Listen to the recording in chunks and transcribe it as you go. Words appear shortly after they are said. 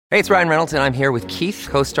Hey, it's Ryan Reynolds, and I'm here with Keith,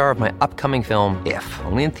 co-star of my upcoming film, If,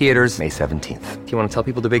 only in theaters May 17th. Do you want to tell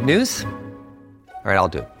people the big news? All right, I'll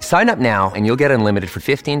do it. Sign up now and you'll get unlimited for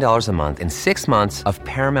 $15 a month and 6 months of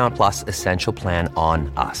Paramount Plus Essential Plan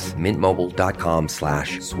on us.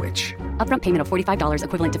 MintMobile.com/switch. Upfront payment of $45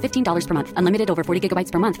 equivalent to $15 per month. Unlimited over 40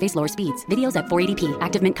 gigabytes per month. Face lower speeds. Videos at 480p.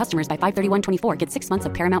 Active Mint customers by 531.24 get 6 months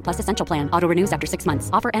of Paramount Plus Essential Plan. Auto renews after 6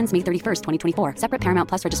 months. Offer ends May 31st, 2024. Separate Paramount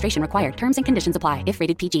Plus registration required. Terms and conditions apply if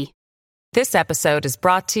rated PG. This episode is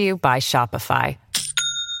brought to you by Shopify.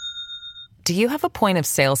 Do you have a point of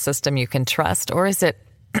sale system you can trust, or is it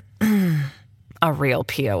a real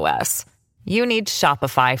POS? You need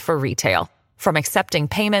Shopify for retail. From accepting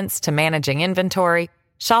payments to managing inventory,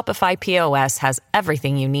 Shopify POS has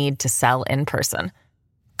everything you need to sell in person.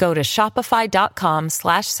 Go to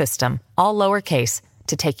shopify.com/system, all lowercase,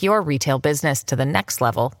 to take your retail business to the next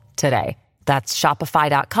level today. That's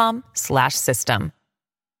shopify.com/system.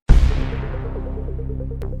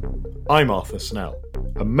 I'm Arthur Snell.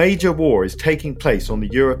 A major war is taking place on the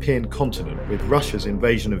European continent with Russia's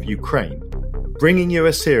invasion of Ukraine, bringing you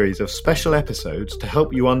a series of special episodes to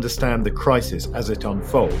help you understand the crisis as it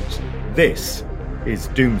unfolds. This is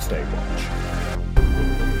Doomsday Watch.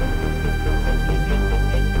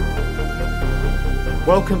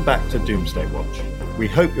 Welcome back to Doomsday Watch. We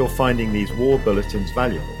hope you're finding these war bulletins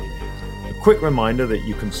valuable. A quick reminder that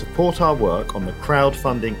you can support our work on the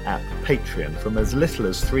crowdfunding app Patreon from as little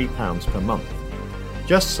as £3 per month.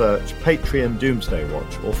 Just search Patreon Doomsday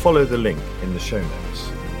Watch or follow the link in the show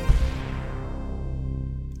notes.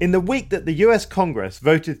 In the week that the US Congress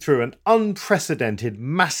voted through an unprecedented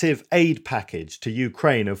massive aid package to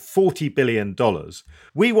Ukraine of $40 billion,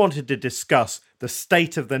 we wanted to discuss the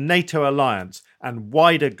state of the NATO alliance and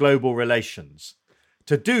wider global relations.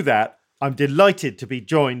 To do that, I'm delighted to be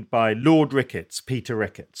joined by Lord Ricketts, Peter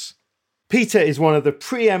Ricketts. Peter is one of the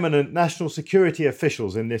preeminent national security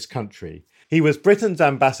officials in this country. He was Britain's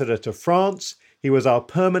ambassador to France. He was our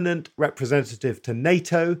permanent representative to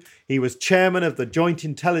NATO. He was chairman of the Joint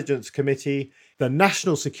Intelligence Committee, the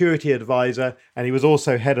National Security Advisor, and he was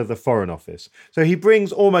also head of the Foreign Office. So he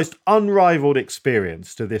brings almost unrivaled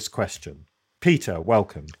experience to this question. Peter,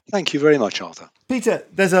 welcome. Thank you very much, Arthur. Peter,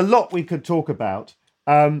 there's a lot we could talk about,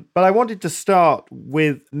 but I wanted to start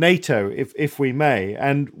with NATO, if we may.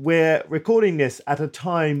 And we're recording this at a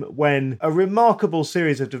time when a remarkable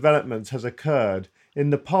series of developments has occurred. In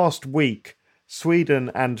the past week,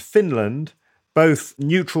 Sweden and Finland, both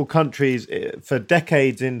neutral countries for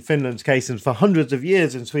decades in Finland's case and for hundreds of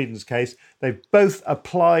years in Sweden's case, they've both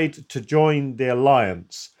applied to join the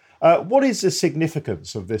alliance. What is the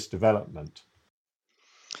significance of this development?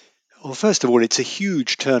 Well, first of all, it's a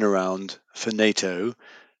huge turnaround for NATO.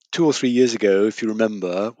 2 or 3 years ago, if you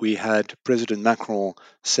remember, we had President Macron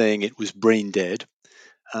saying it was brain dead,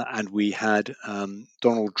 and we had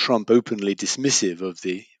Donald Trump openly dismissive of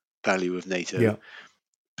the value of NATO. Yeah.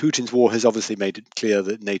 Putin's war has obviously made it clear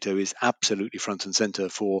that NATO is absolutely front and center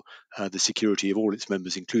for the security of all its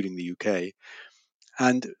members, including the UK.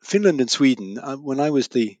 And Finland and Sweden, when I was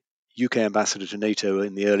the UK ambassador to NATO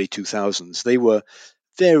in the early 2000s, they were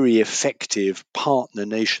very effective partner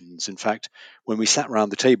nations. In fact, when we sat around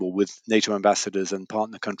the table with NATO ambassadors and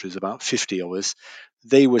partner countries, about 50 of us,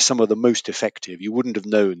 they were some of the most effective. You wouldn't have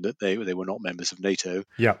known that they were not members of NATO,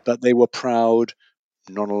 but they were proud,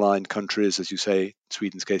 non-aligned countries, as you say, in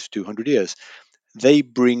Sweden's case, for 200 years. They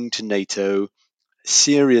bring to NATO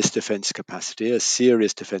serious defense capacity, a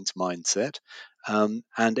serious defense mindset, and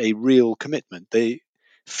a real commitment. They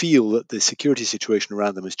feel that the security situation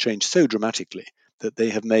around them has changed so dramatically that they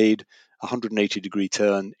have made a 180-degree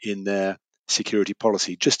turn in their security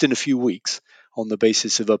policy just in a few weeks on the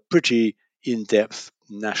basis of a pretty in-depth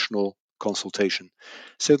national consultation.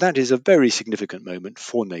 So that is a very significant moment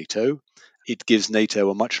for NATO. It gives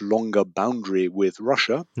NATO a much longer boundary with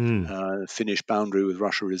Russia. The Finnish boundary with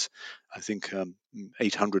Russia is, I think,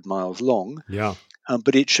 800 miles long.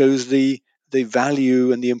 But it shows the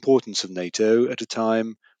value and the importance of NATO at a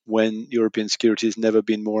time when European security has never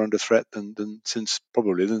been more under threat than since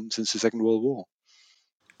the Second World War.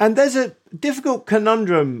 And there's a difficult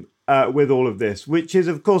conundrum with all of this, which is,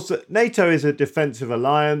 of course, that NATO is a defensive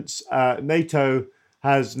alliance. NATO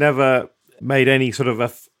has never made any sort of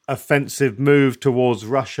offensive move towards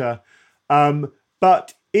Russia.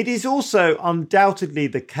 But it is also undoubtedly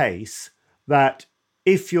the case that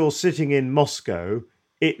if you're sitting in Moscow,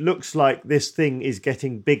 it looks like this thing is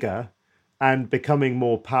getting bigger and becoming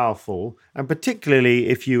more powerful, and particularly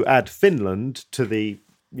if you add Finland to the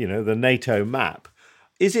NATO map.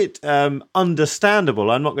 Is it understandable,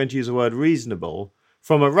 I'm not going to use the word reasonable,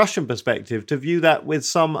 from a Russian perspective to view that with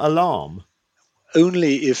some alarm?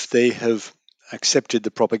 only if they have accepted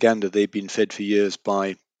the propaganda they've been fed for years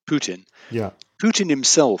by Putin. Yeah. Putin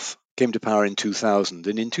himself came to power in 2000,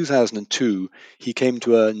 and in 2002 he came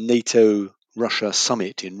to a NATO-Russia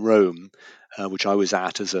summit in Rome, which I was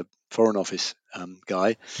at as a Foreign Office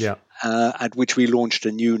guy, Yeah. at which we launched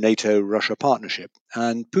a new NATO-Russia partnership.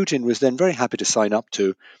 And Putin was then very happy to sign up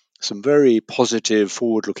to some very positive,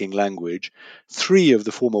 forward-looking language. 3 of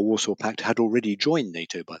the former Warsaw Pact had already joined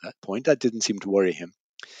NATO by that point. That didn't seem to worry him.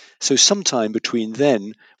 So sometime between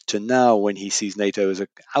then to now, when he sees NATO as an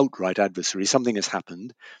outright adversary, something has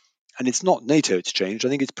happened. And it's not NATO that's changed. I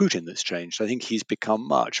think it's Putin that's changed. I think he's become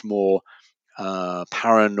much more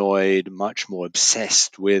paranoid, much more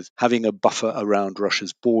obsessed with having a buffer around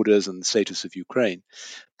Russia's borders and the status of Ukraine.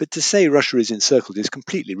 But to say Russia is encircled is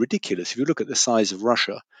completely ridiculous. If you look at the size of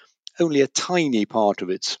Russia, only a tiny part of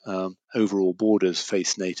its overall borders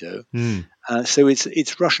face NATO. So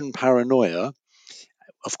it's Russian paranoia.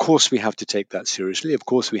 Of course, we have to take that seriously. Of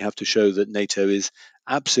course, we have to show that NATO is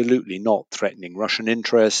absolutely not threatening Russian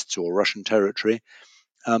interests or Russian territory.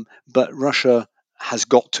 But Russia has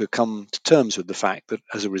got to come to terms with the fact that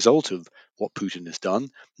as a result of what Putin has done,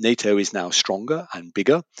 NATO is now stronger and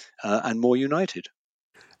bigger and more united.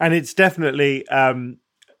 And it's definitely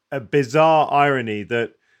a bizarre irony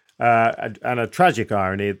that, and a tragic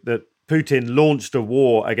irony, that Putin launched a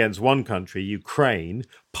war against one country, Ukraine,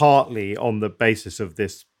 partly on the basis of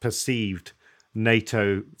this perceived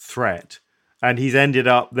NATO threat. And he's ended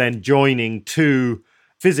up then joining 2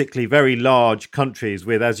 physically very large countries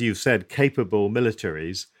with, as you've said, capable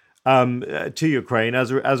militaries to Ukraine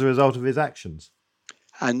as a result of his actions.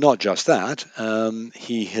 And not just that,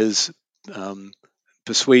 he has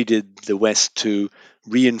persuaded the West to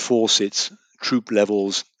reinforce its troop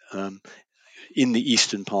levels in the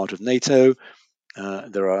eastern part of NATO.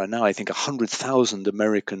 There are now, I think, 100,000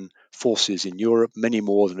 American forces in Europe, many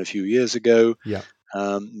more than a few years ago. Yeah.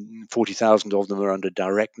 40,000 of them are under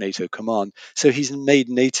direct NATO command. So he's made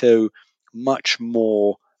NATO much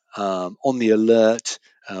more on the alert,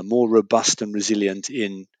 more robust and resilient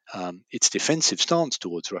in its defensive stance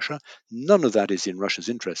towards Russia. None of that is in Russia's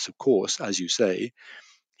interests, of course, as you say.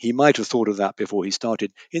 He might have thought of that before he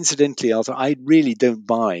started. Incidentally, Arthur, I really don't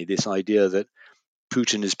buy this idea that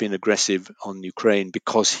Putin has been aggressive on Ukraine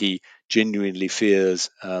because he genuinely fears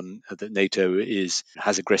that NATO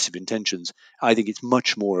has aggressive intentions. I think it's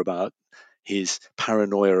much more about his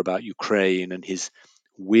paranoia about Ukraine and his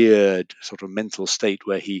weird sort of mental state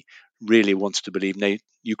where he really wants to believe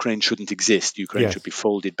Ukraine shouldn't exist. Ukraine should be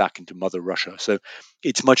folded back into Mother Russia. So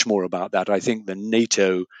it's much more about that. I think the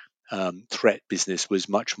NATO threat business was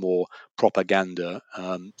much more propaganda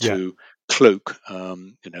to cloak,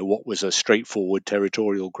 what was a straightforward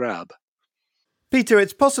territorial grab. Peter,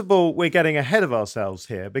 it's possible we're getting ahead of ourselves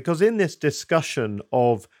here because in this discussion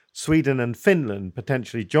of Sweden and Finland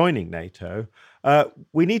potentially joining NATO,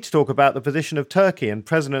 we need to talk about the position of Turkey and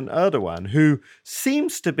President Erdogan, who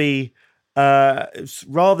seems to be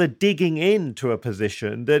rather digging into a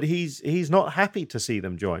position that he's not happy to see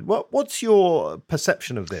them join. What's your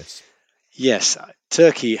perception of this? Yes,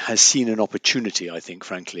 Turkey has seen an opportunity, I think,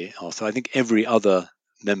 frankly, Arthur. I think every other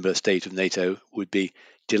member state of NATO would be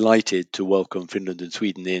delighted to welcome Finland and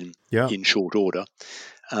Sweden in short order.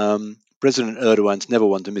 President Erdogan's never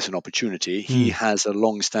one to miss an opportunity. He has a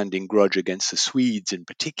long-standing grudge against the Swedes in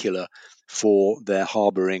particular for their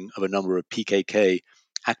harboring of a number of PKK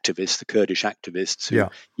activists, the Kurdish activists, who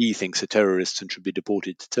he thinks are terrorists and should be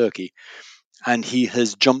deported to Turkey. And he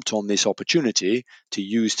has jumped on this opportunity to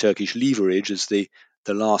use Turkish leverage as the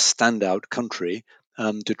last standout country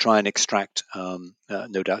to try and extract,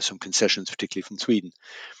 no doubt, some concessions, particularly from Sweden.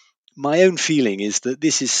 My own feeling is that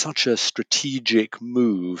this is such a strategic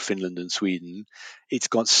move, Finland and Sweden. It's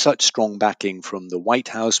got such strong backing from the White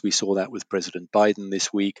House. We saw that with President Biden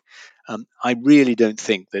this week. I really don't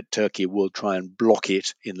think that Turkey will try and block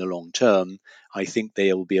it in the long term. I think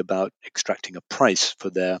they will be about extracting a price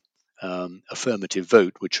for their affirmative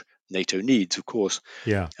vote, which NATO needs, of course.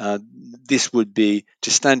 This would be to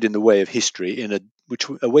stand in the way of history in a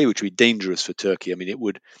way which would be dangerous for Turkey. I mean, it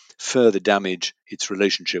would further damage its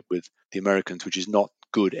relationship with the Americans, which is not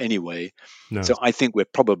good anyway. No. So I think we're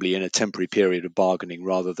probably in a temporary period of bargaining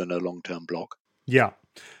rather than a long-term block. Yeah.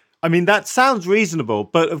 I mean, that sounds reasonable,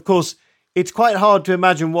 but of course, it's quite hard to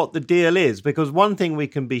imagine what the deal is, because one thing we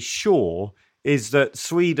can be sure is that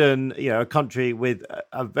Sweden, a country with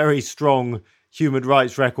a very strong human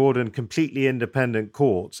rights record and completely independent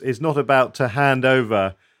courts, is not about to hand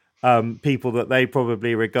over people that they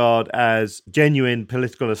probably regard as genuine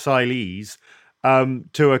political asylees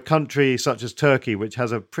to a country such as Turkey, which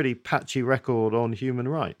has a pretty patchy record on human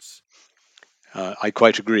rights. I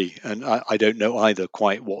quite agree, and I don't know either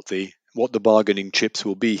quite what the bargaining chips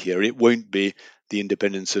will be here. It won't be the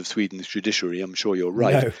independence of Sweden's judiciary. I'm sure you're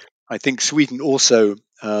right. No. I think Sweden also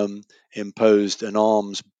imposed an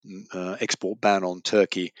arms export ban on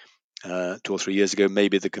Turkey 2 or 3 years ago.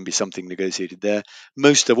 Maybe there can be something negotiated there.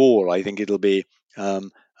 Most of all, I think it'll be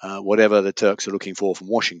whatever the Turks are looking for from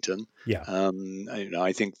Washington. Yeah.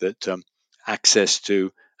 I think that access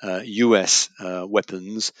to US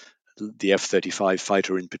weapons, the F-35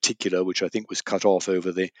 fighter in particular, which I think was cut off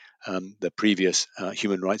over the previous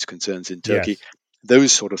human rights concerns in Turkey, Yes.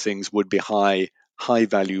 those sort of things would be high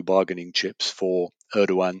value bargaining chips for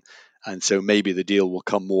Erdogan. And so maybe the deal will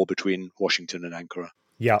come more between Washington and Ankara.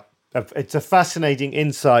 Yeah. It's a fascinating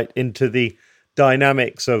insight into the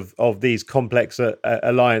dynamics of these complex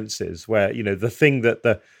alliances where, the thing that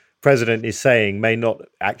the president is saying may not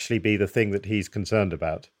actually be the thing that he's concerned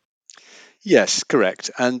about. Yes, correct.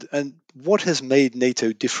 And what has made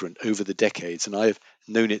NATO different over the decades, and I've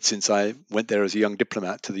known it since I went there as a young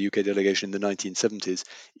diplomat to the UK delegation in the 1970s,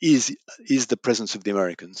 is the presence of the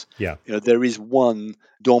Americans. Yeah. There is one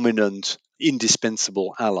dominant,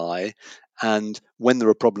 indispensable ally, and when there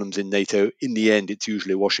are problems in NATO, in the end, it's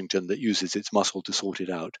usually Washington that uses its muscle to sort it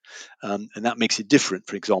out. And that makes it different,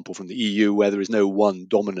 for example, from the EU, where there is no one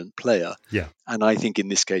dominant player. Yeah. And I think in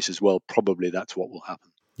this case as well, probably that's what will happen.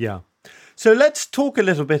 Yeah. So let's talk a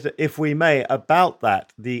little bit, if we may, about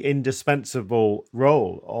that, the indispensable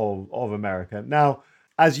role of America. Now,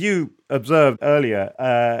 as you observed earlier,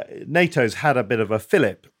 NATO's had a bit of a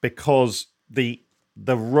fillip because the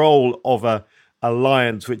role of a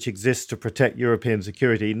alliance which exists to protect European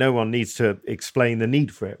security, no one needs to explain the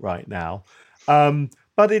need for it right now.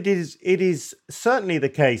 But it is certainly the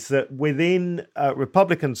case that within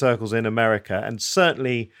Republican circles in America, and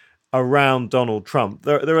certainly around Donald Trump,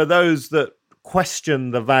 there are those that question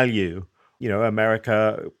the value,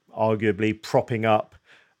 America arguably propping up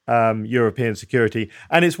European security.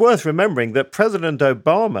 And it's worth remembering that President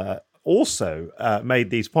Obama also made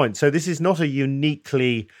these points. So this is not a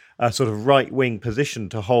uniquely sort of right-wing position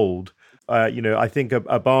to hold. I think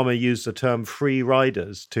Obama used the term free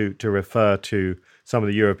riders to refer to some of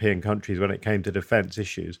the European countries when it came to defense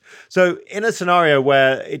issues. So in a scenario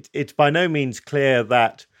where it's by no means clear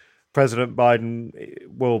that President Biden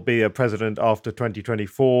will be a president after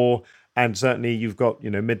 2024, and certainly you've got,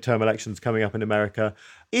 midterm elections coming up in America.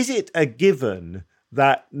 Is it a given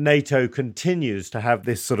that NATO continues to have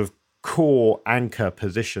this sort of core anchor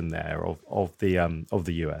position there of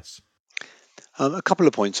the US? A couple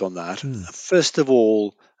of points on that. First of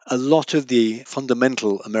all, a lot of the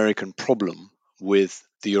fundamental American problem with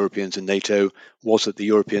the Europeans and NATO was that the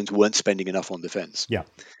Europeans weren't spending enough on defense. Yeah.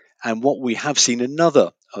 And what we have seen,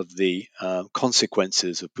 another of the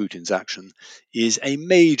consequences of Putin's action, is a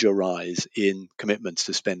major rise in commitments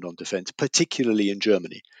to spend on defense, particularly in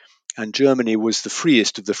Germany. And Germany was the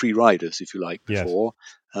freest of the free riders, if you like, before.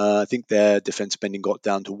 Yes. I think their defense spending got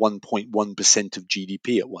down to 1.1% of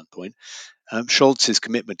GDP at one point. Scholz's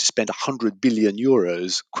commitment to spend 100 billion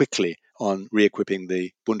euros quickly on re-equipping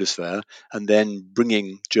the Bundeswehr and then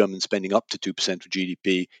bringing German spending up to 2% of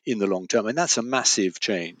GDP in the long term. And that's a massive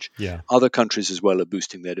change. Yeah. Other countries as well are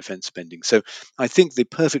boosting their defense spending. So I think the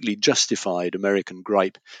perfectly justified American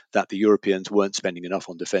gripe that the Europeans weren't spending enough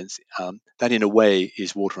on defense, that in a way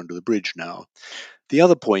is water under the bridge now. The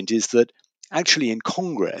other point is that actually in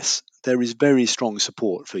Congress, there is very strong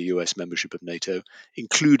support for US membership of NATO,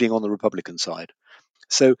 including on the Republican side.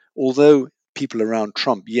 So although people around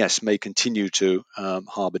Trump, yes, may continue to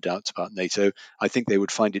harbor doubts about NATO, I think they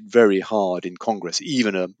would find it very hard in Congress,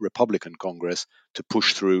 even a Republican Congress, to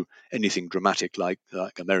push through anything dramatic like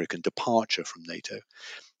American departure from NATO.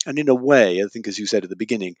 And in a way, I think, as you said at the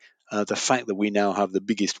beginning, the fact that we now have the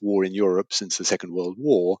biggest war in Europe since the Second World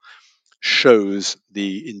War shows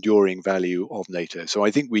the enduring value of NATO. So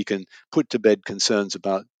I think we can put to bed concerns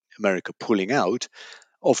about America pulling out.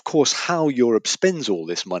 Of course, how Europe spends all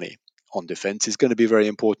this money on defense is going to be very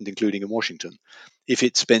important, including in Washington. If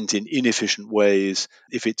it's spent in inefficient ways,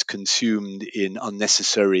 if it's consumed in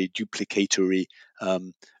unnecessary, duplicatory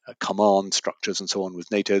command structures and so on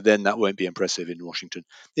with NATO, then that won't be impressive in Washington.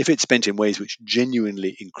 If it's spent in ways which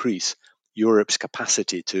genuinely increase Europe's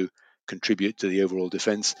capacity to contribute to the overall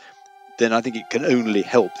defense, then I think it can only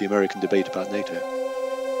help the American debate about NATO.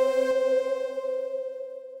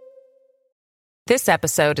 This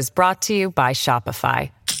episode is brought to you by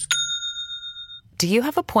Shopify. Do you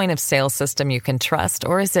have a point of sale system you can trust,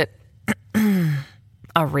 or is it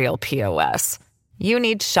a real POS? You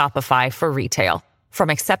need Shopify for retail.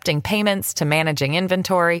 From accepting payments to managing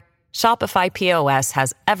inventory, Shopify POS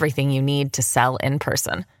has everything you need to sell in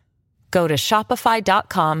person. Go to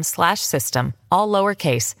shopify.com/system, all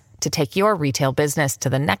lowercase, to take your retail business to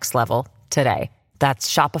the next level today. That's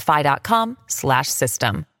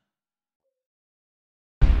shopify.com/system.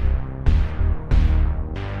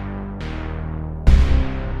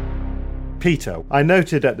 Peter, I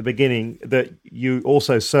noted at the beginning that you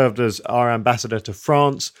also served as our ambassador to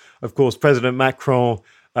France. Of course, President Macron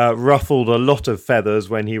ruffled a lot of feathers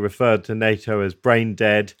when he referred to NATO as brain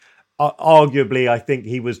dead. Arguably, I think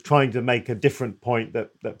he was trying to make a different point that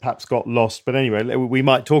perhaps got lost. But anyway, we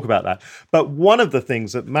might talk about that. But one of the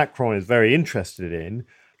things that Macron is very interested in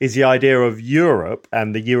is the idea of Europe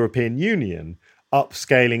and the European Union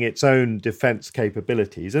upscaling its own defense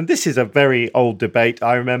capabilities. And this is a very old debate.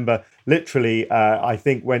 I remember literally, I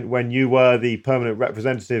think when you were the permanent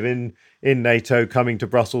representative in NATO coming to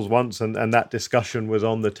Brussels once, and that discussion was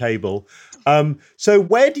on the table. So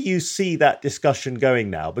where do you see that discussion going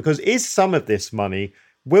now? Because is some of this money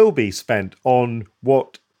will be spent on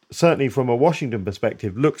what, certainly from a Washington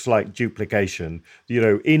perspective, looks like duplication? You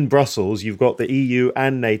know, in Brussels, you've got the EU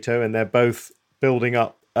and NATO, and they're both building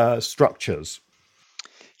up structures.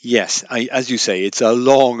 Yes, as you say, it's a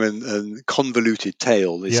long and convoluted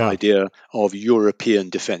tale, this idea of European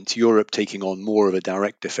defence, Europe taking on more of a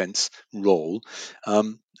direct defence role.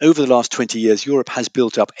 Over the last 20 years, Europe has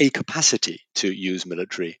built up a capacity to use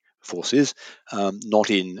military forces,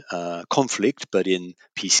 not in conflict, but in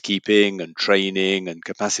peacekeeping and training and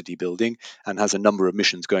capacity building, and has a number of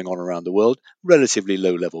missions going on around the world, relatively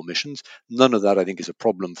low-level missions. None of that, I think, is a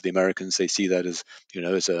problem for the Americans. They see that as,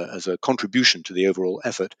 as a contribution to the overall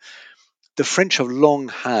effort. The French have long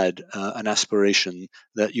had an aspiration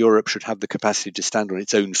that Europe should have the capacity to stand on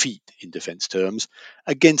its own feet in defense terms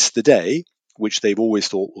against the day, which they've always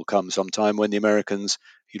thought will come sometime, when the Americans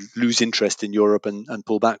lose interest in Europe and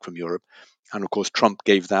pull back from Europe. And of course, Trump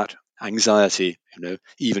gave that anxiety,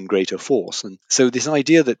 even greater force. And so this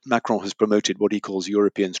idea that Macron has promoted what he calls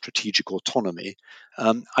European strategic autonomy,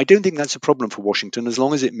 I don't think that's a problem for Washington, as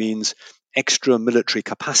long as it means extra military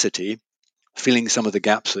capacity, filling some of the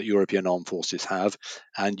gaps that European armed forces have,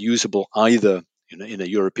 and usable either in a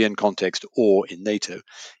European context or in NATO.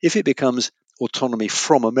 If it becomes autonomy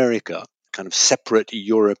from America, kind of separate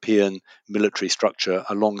European military structure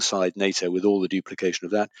alongside NATO with all the duplication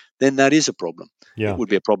of that, then that is a problem. Yeah. It would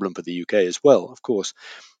be a problem for the UK as well, of course.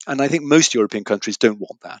 And I think most European countries don't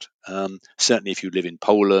want that. Certainly if you live in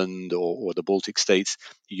Poland or the Baltic states,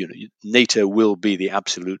 NATO will be the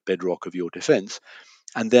absolute bedrock of your defense.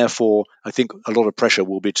 And therefore, I think a lot of pressure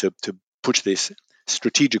will be to push this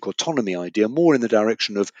strategic autonomy idea more in the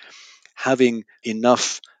direction of having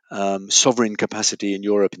enough sovereign capacity in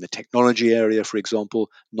Europe in the technology area, for example,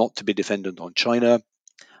 not to be dependent on China,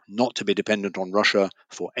 not to be dependent on Russia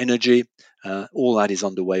for energy. All that is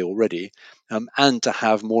underway already, and to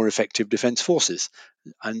have more effective defense forces.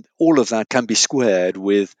 And all of that can be squared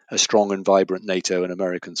with a strong and vibrant NATO and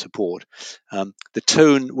American support. When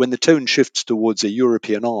the tone shifts towards a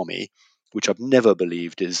European army, which I've never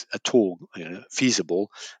believed is at all feasible,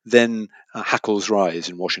 then hackles rise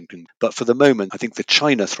in Washington. But for the moment, I think the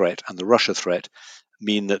China threat and the Russia threat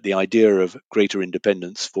mean that the idea of greater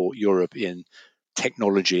independence for Europe in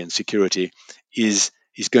technology and security is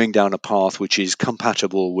going down a path which is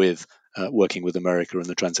compatible with working with America and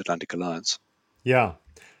the transatlantic alliance. Yeah.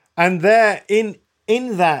 And there, in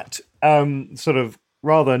that sort of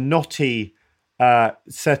rather knotty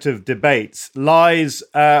set of debates lies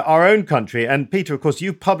our own country. And Peter, of course,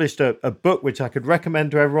 you published a book which I could recommend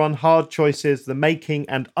to everyone, Hard Choices, The Making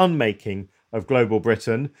and Unmaking of Global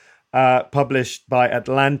Britain, published by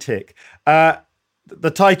Atlantic.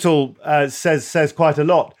 The title says quite a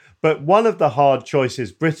lot, but one of the hard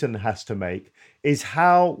choices Britain has to make is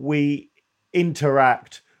how we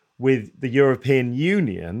interact with the European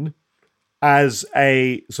Union as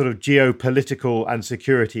a sort of geopolitical and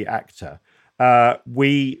security actor.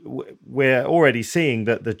 We're already seeing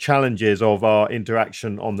that the challenges of our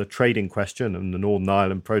interaction on the trading question and the Northern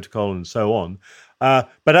Ireland Protocol and so on.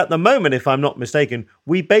 But at the moment, if I'm not mistaken,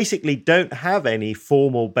 we basically don't have any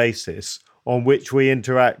formal basis on which we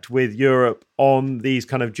interact with Europe on these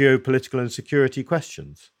kind of geopolitical and security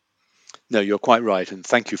questions. No, you're quite right, and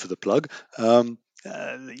thank you for the plug.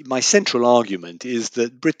 My central argument is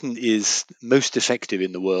that Britain is most effective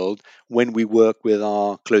in the world when we work with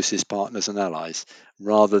our closest partners and allies,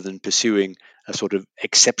 rather than pursuing a sort of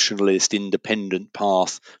exceptionalist, independent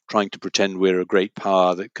path, trying to pretend we're a great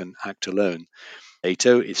power that can act alone.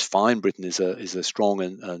 NATO is fine. Britain is a strong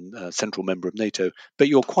and central member of NATO. But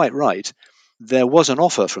you're quite right. There was an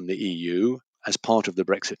offer from the EU as part of the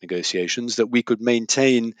Brexit negotiations that we could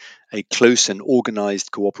maintain a close and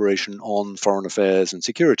organised cooperation on foreign affairs and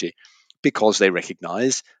security. because they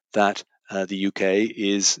recognise that the UK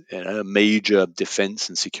is a major defence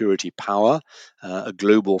and security power, a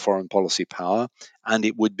global foreign policy power, and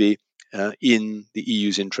it would be in the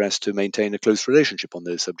EU's interest to maintain a close relationship on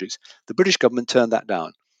those subjects. The British government turned that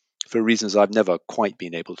down for reasons I've never quite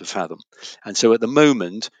been able to fathom. And so at the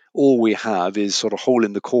moment, all we have is sort of hole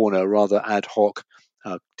in the corner, rather ad hoc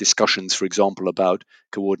discussions, for example, about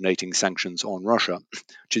coordinating sanctions on Russia,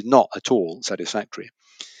 which is not at all satisfactory.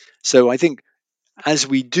 So I think as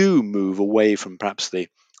we do move away from perhaps the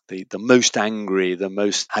most angry, the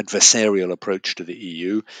most adversarial approach to the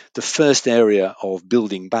EU, the first area of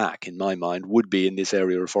building back, in my mind, would be in this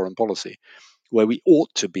area of foreign policy, where we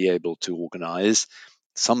ought to be able to organise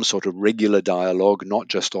some sort of regular dialogue, not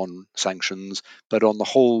just on sanctions, but on the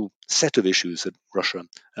whole set of issues that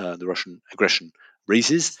the Russian aggression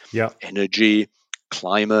raises: energy,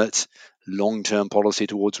 climate, long-term policy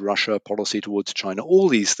towards Russia, policy towards China, all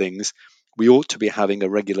these things. We ought to be having a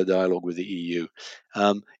regular dialogue with the EU.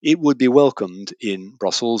 It would be welcomed in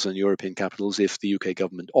Brussels and European capitals if the UK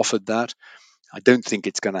government offered that. I don't think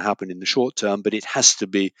it's going to happen in the short term, but it has to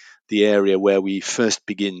be the area where we first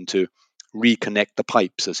begin to reconnect the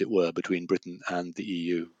pipes, as it were, between Britain and the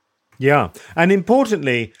EU. Yeah. And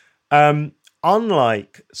importantly,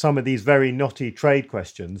 unlike some of these very knotty trade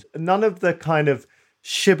questions, none of the kind of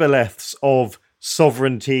shibboleths of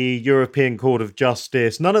sovereignty, European Court of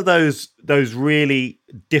Justice, none of those really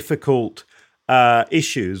difficult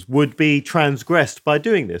issues would be transgressed by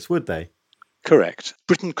doing this, would they? Correct.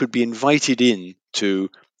 Britain could be invited in to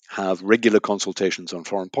have regular consultations on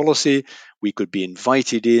foreign policy. We could be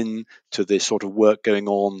invited in to the sort of work going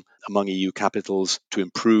on among EU capitals to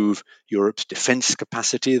improve Europe's defence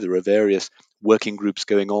capacity. There are various working groups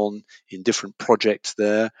going on in different projects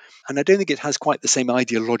there. And I don't think it has quite the same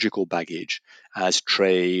ideological baggage as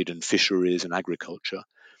trade and fisheries and agriculture.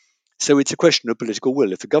 So it's a question of political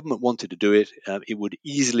will. If the government wanted to do it, it would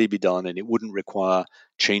easily be done, and it wouldn't require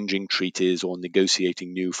changing treaties or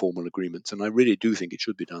negotiating new formal agreements. And I really do think it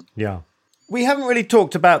should be done. Yeah. We haven't really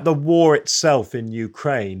talked about the war itself in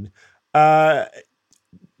Ukraine.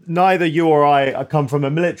 Neither you or I come from a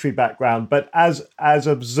military background, but as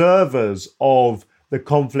observers of the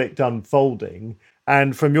conflict unfolding,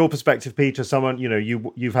 and from your perspective, Peter, someone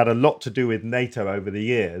you've had a lot to do with NATO over the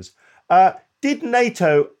years. Did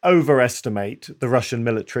NATO overestimate the Russian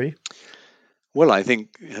military? Well, I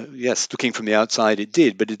think, yes, looking from the outside, it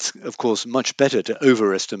did. But it's, of course, much better to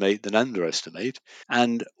overestimate than underestimate.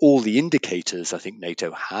 And all the indicators I think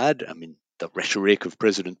NATO had, I mean, the rhetoric of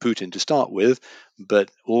President Putin to start with,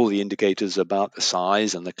 but all the indicators about the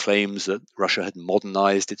size and the claims that Russia had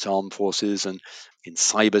modernized its armed forces and in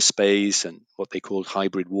cyberspace and what they called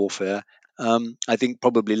hybrid warfare, I think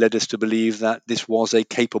probably led us to believe that this was a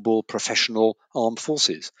capable professional armed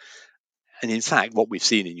forces. And in fact, what we've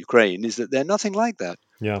seen in Ukraine is that they're nothing like that.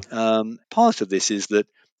 Yeah. Part of this is that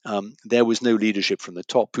there was no leadership from the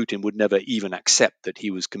top. Putin would never even accept that he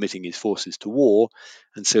was committing his forces to war.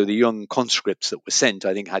 And so the young conscripts that were sent,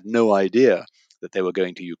 I think, had no idea that they were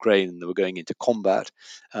going to Ukraine and they were going into combat.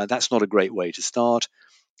 That's not a great way to start.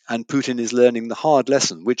 And Putin is learning the hard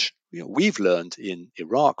lesson, which we've learned in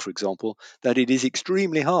Iraq, for example, that it is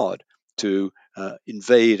extremely hard to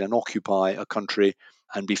invade and occupy a country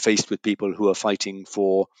and be faced with people who are fighting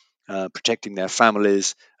for protecting their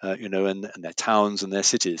families, and their towns and their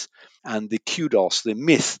cities. And the kudos, the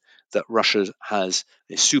myth that Russia has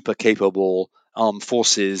a super capable armed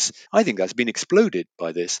forces, I think that's been exploded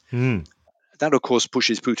by this. That, of course,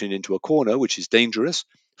 pushes Putin into a corner, which is dangerous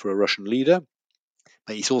for a Russian leader.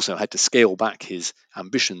 But he's also had to scale back his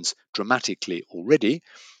ambitions dramatically already.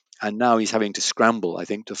 And now he's having to scramble, I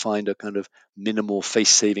think, to find a kind of minimal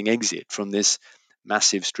face-saving exit from this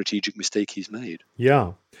massive strategic mistake he's made.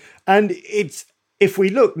 Yeah. And if we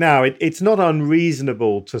look now, it's not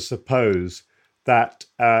unreasonable to suppose that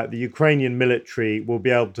the Ukrainian military will be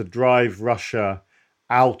able to drive Russia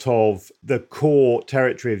out of the core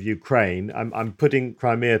territory of Ukraine. I'm putting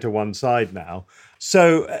Crimea to one side now.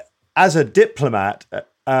 So as a diplomat,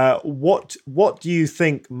 what do you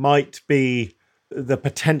think might be the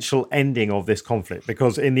potential ending of this conflict?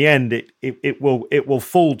 Because in the end, it will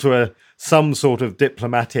fall to some sort of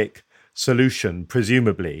diplomatic solution,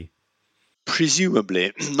 presumably.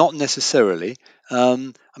 Presumably, not necessarily.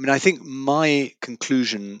 I think my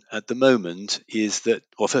conclusion at the moment is that,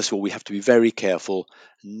 well, first of all, we have to be very careful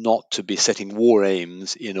not to be setting war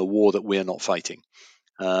aims in a war that we're not fighting.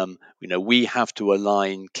 We have to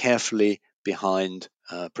align carefully behind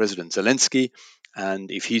President Zelensky,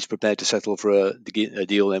 and if he's prepared to settle for a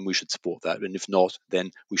deal, then we should support that. And if not,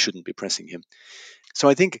 then we shouldn't be pressing him. So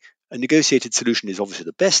I think a negotiated solution is obviously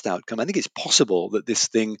the best outcome. I think it's possible that this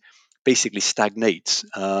thing basically stagnates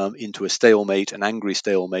into a stalemate, an angry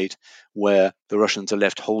stalemate, where the Russians are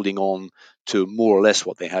left holding on to more or less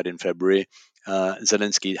what they had in February.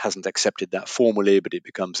 Zelensky hasn't accepted that formally, but it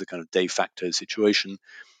becomes a kind of de facto situation.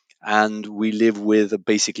 And we live with a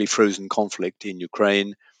basically frozen conflict in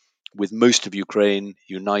Ukraine, with most of Ukraine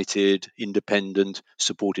united, independent,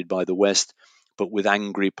 supported by the West, but with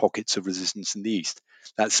angry pockets of resistance in the East.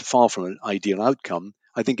 That's far from an ideal outcome.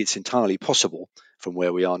 I think it's entirely possible from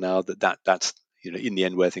where we are now that's in the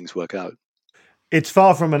end where things work out. It's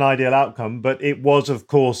far from an ideal outcome, but it was, of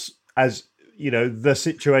course, as the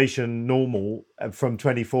situation normal from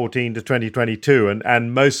 2014 to 2022,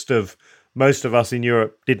 and most of us in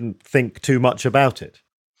Europe didn't think too much about it.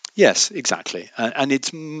 Yes, exactly. And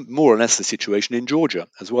it's more or less the situation in Georgia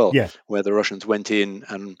as well, where the Russians went in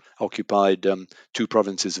and occupied 2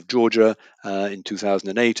 provinces of Georgia in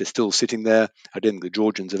 2008, are still sitting there. I don't think the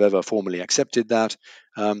Georgians have ever formally accepted that.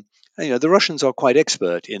 The Russians are quite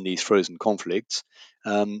expert in these frozen conflicts.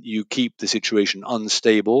 You keep the situation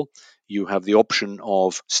unstable. You have the option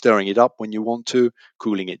of stirring it up when you want to,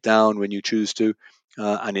 cooling it down when you choose to,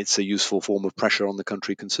 and it's a useful form of pressure on the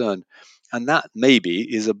country concerned. And that maybe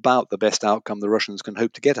is about the best outcome the Russians can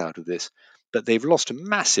hope to get out of this. But they've lost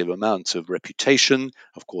massive amounts of reputation,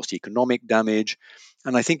 of course, economic damage.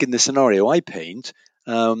 And I think in the scenario I paint,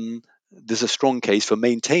 there's a strong case for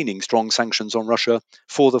maintaining strong sanctions on Russia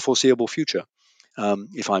for the foreseeable future.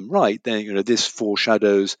 If I'm right, then this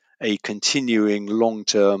foreshadows a continuing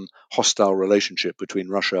long-term hostile relationship between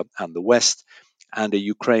Russia and the West, and a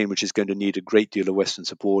Ukraine which is going to need a great deal of Western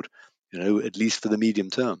support, at least for the medium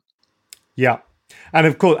term. Yeah. And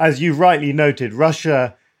of course, as you rightly noted,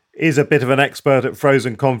 Russia is a bit of an expert at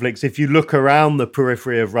frozen conflicts. If you look around the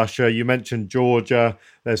periphery of Russia, you mentioned Georgia,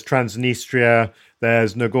 there's Transnistria,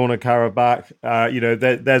 there's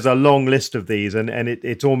Nagorno-Karabakh, there's a long list of these, and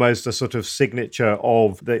it's almost a sort of signature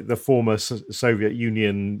of the former Soviet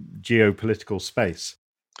Union geopolitical space.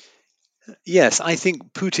 Yes, I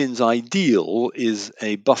think Putin's ideal is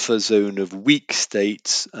a buffer zone of weak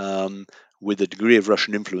states with a degree of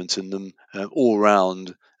Russian influence in them all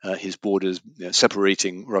around his borders,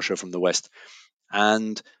 separating Russia from the West.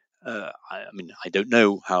 And I don't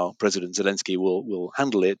know how President Zelensky will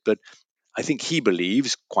handle it, but I think he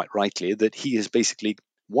believes, quite rightly, that he has basically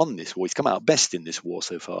won this war. He's come out best in this war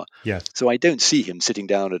so far. Yes. So I don't see him sitting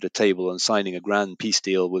down at a table and signing a grand peace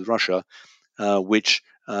deal with Russia, which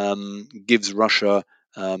gives Russia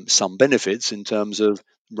some benefits in terms of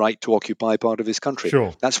right to occupy part of his country.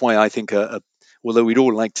 Sure. That's why I think, although we'd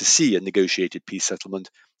all like to see a negotiated peace settlement,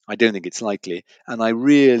 I don't think it's likely. And I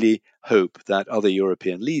really hope that other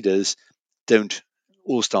European leaders don't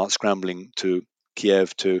all start scrambling to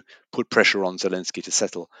Kiev to put pressure on Zelensky to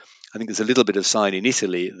settle. I think there's a little bit of sign in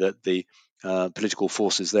Italy that the political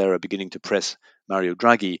forces there are beginning to press Mario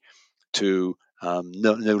Draghi to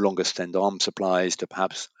no longer send arms supplies, to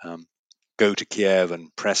perhaps go to Kiev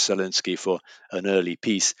and press Zelensky for an early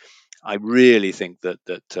peace. I really think that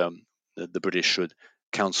the British should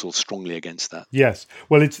counsel strongly against that. Yes.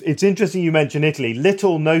 Well, it's interesting you mention Italy.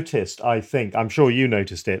 Little noticed, I think, I'm sure you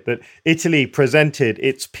noticed it, that Italy presented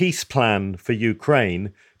its peace plan for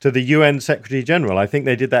Ukraine to the UN Secretary General. I think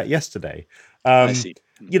they did that yesterday. I see.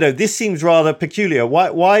 This seems rather peculiar.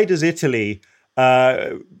 Why does Italy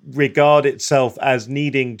regard itself as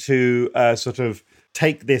needing to sort of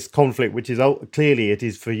take this conflict, which is clearly it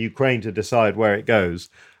is for Ukraine to decide where it goes,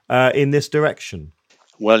 in this direction?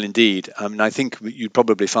 Well, indeed. I think you'd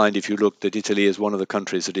probably find, if you look, that Italy is one of the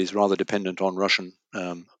countries that is rather dependent on Russian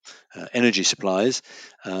energy supplies.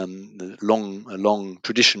 A long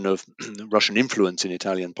tradition of Russian influence in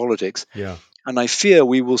Italian politics. Yeah. And I fear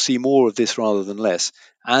we will see more of this rather than less.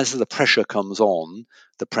 As the pressure comes on,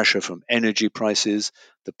 the pressure from energy prices,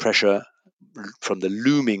 the pressure from the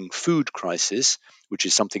looming food crisis, which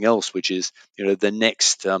is something else, which is the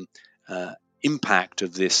next impact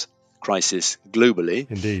of this crisis globally.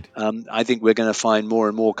 Indeed. I think we're going to find more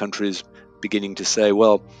and more countries beginning to say,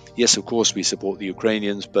 well, yes, of course we support the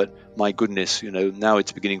Ukrainians, but my goodness, now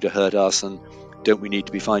it's beginning to hurt us, and don't we need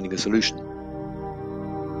to be finding a solution?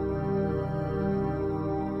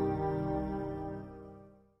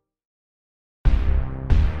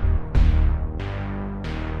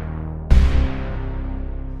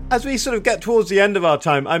 As we sort of get towards the end of our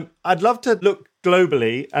time, I'd love to look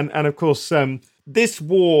globally, and of course, this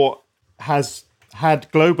war has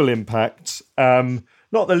had global impacts,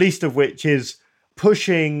 not the least of which is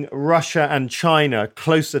pushing Russia and China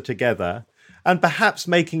closer together, and perhaps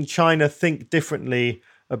making China think differently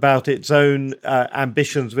about its own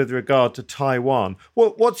ambitions with regard to Taiwan.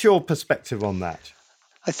 What's your perspective on that?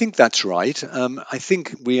 I think that's right. I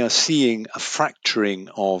think we are seeing a fracturing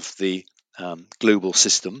of the global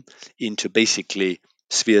system into basically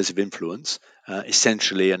spheres of influence,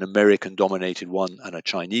 essentially an American-dominated one and a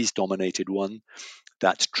Chinese-dominated one.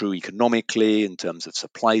 That's true economically in terms of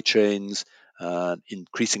supply chains,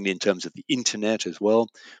 increasingly in terms of the internet as well.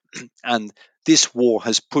 And this war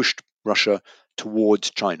has pushed Russia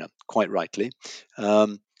towards China, quite rightly.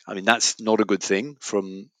 That's not a good thing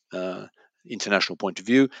from international point of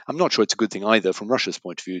view. I'm not sure it's a good thing either from Russia's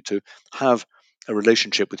point of view to have a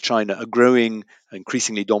relationship with China, a growing,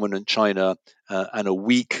 increasingly dominant China, and a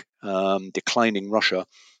weak, declining Russia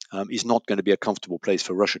is not going to be a comfortable place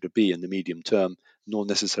for Russia to be in the medium term, nor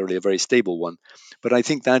necessarily a very stable one. But I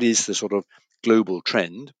think that is the sort of global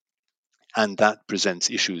trend, and that presents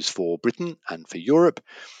issues for Britain and for Europe.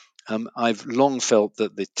 I've long felt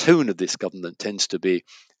that the tone of this government tends to be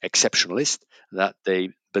exceptionalist, that they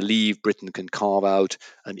believe Britain can carve out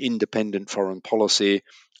an independent foreign policy,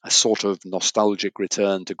 a sort of nostalgic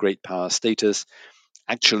return to great power status.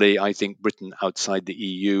 Actually, I think Britain outside the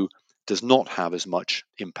EU does not have as much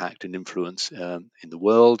impact and influence in the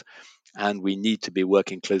world, and we need to be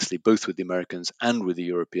working closely both with the Americans and with the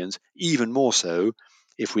Europeans, even more so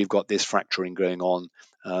if we've got this fracturing going on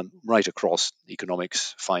right across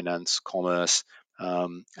economics, finance, commerce,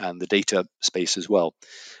 and the data space as well.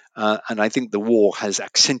 And I think the war has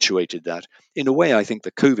accentuated that. In a way, I think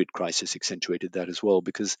the COVID crisis accentuated that as well,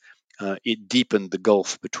 because it deepened the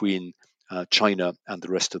gulf between China and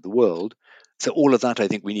the rest of the world. So all of that, I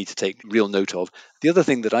think we need to take real note of. The other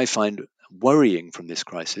thing that I find worrying from this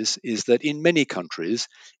crisis is that in many countries,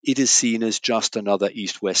 it is seen as just another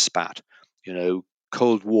East-West spat,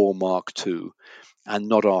 Cold War Mark II, and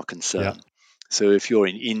not our concern. Yeah. So if you're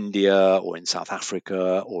in India or in South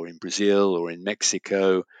Africa or in Brazil or in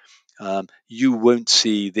Mexico, you won't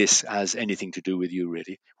see this as anything to do with you,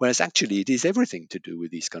 really. Whereas actually it is everything to do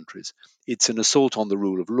with these countries. It's an assault on the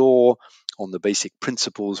rule of law, on the basic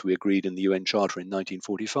principles we agreed in the UN Charter in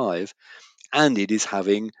 1945, and it is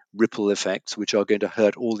having ripple effects which are going to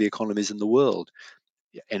hurt all the economies in the world.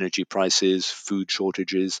 Energy prices, food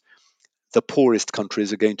shortages. The poorest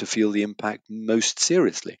countries are going to feel the impact most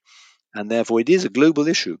seriously. And therefore it is a global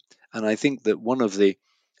issue. And I think that one of the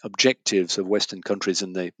objectives of Western countries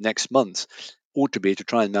in the next months ought to be to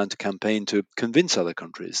try and mount a campaign to convince other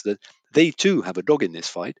countries that they too have a dog in this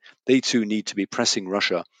fight. They too need to be pressing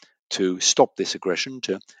Russia to stop this aggression,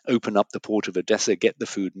 to open up the port of Odessa, get the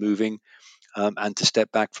food moving, and to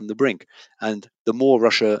step back from the brink. And the more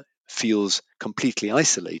Russia feels completely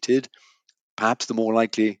isolated, perhaps the more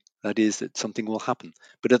likely that is that something will happen.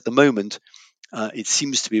 But at the moment, it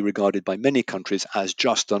seems to be regarded by many countries as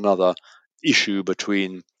just another issue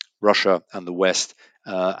between Russia and the West,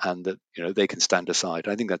 and that they can stand aside.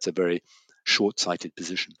 I think that's a very short-sighted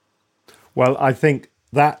position. Well, I think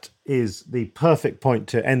that is the perfect point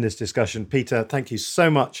to end this discussion. Peter, thank you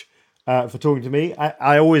so much for talking to me.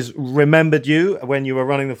 I always remembered you when you were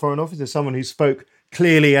running the Foreign Office as someone who spoke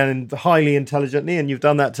clearly and highly intelligently, and you've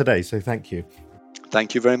done that today, so thank you.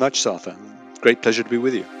 Thank you very much, Satha. Great pleasure to be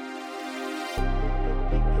with you.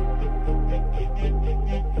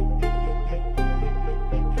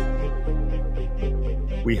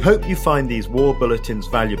 We hope you find these war bulletins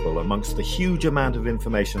valuable amongst the huge amount of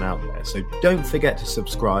information out there, so don't forget to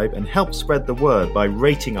subscribe and help spread the word by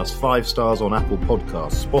rating us 5 stars on Apple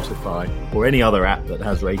Podcasts, Spotify, or any other app that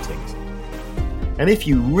has ratings. And if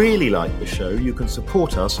you really like the show, you can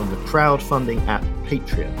support us on the crowdfunding app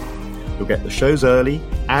Patreon. You'll get the shows early,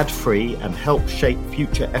 ad-free, and help shape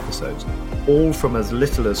future episodes, all from as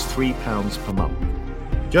little as £3 per month.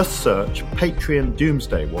 Just search Patreon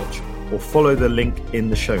Doomsday Watch or follow the link in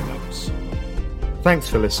the show notes. Thanks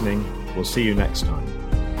for listening. We'll see you next time.